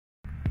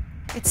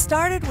It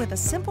started with a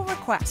simple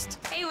request.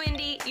 Hey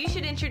Wendy, you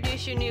should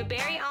introduce your new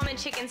berry almond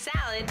chicken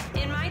salad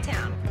in my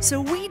town.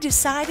 So we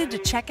decided to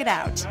check it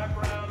out.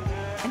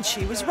 And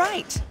she was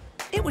right.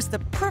 It was the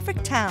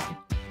perfect town.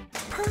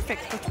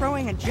 Perfect for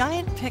throwing a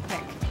giant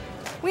picnic.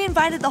 We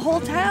invited the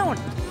whole town.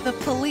 The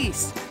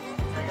police.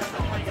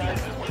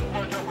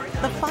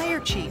 The fire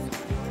chief.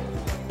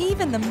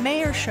 Even the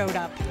mayor showed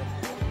up.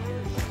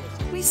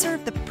 We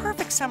served the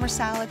perfect summer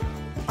salad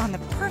on the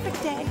perfect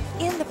day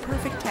in the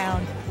perfect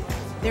town.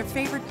 Their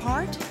favorite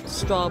part?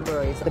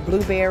 Strawberries, the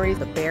blueberries,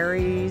 the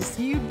berries.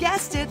 You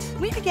guessed it.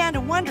 We began to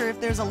wonder if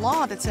there's a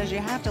law that says you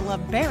have to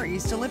love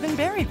berries to live in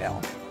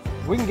Berryville.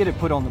 We can get it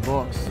put on the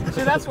books.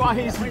 See, that's why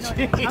he's the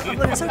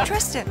chief. So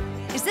Tristan,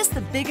 is this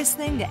the biggest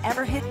thing to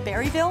ever hit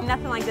Berryville?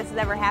 Nothing like this has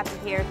ever happened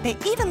here. They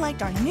even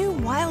liked our new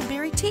wild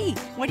berry tea.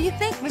 What do you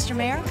think, Mr.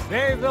 Mayor?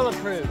 Berryville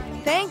approved.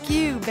 Thank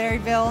you,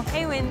 Berryville.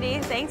 Hey Wendy,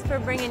 thanks for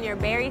bringing your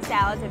berry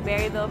salad to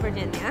Berryville,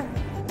 Virginia.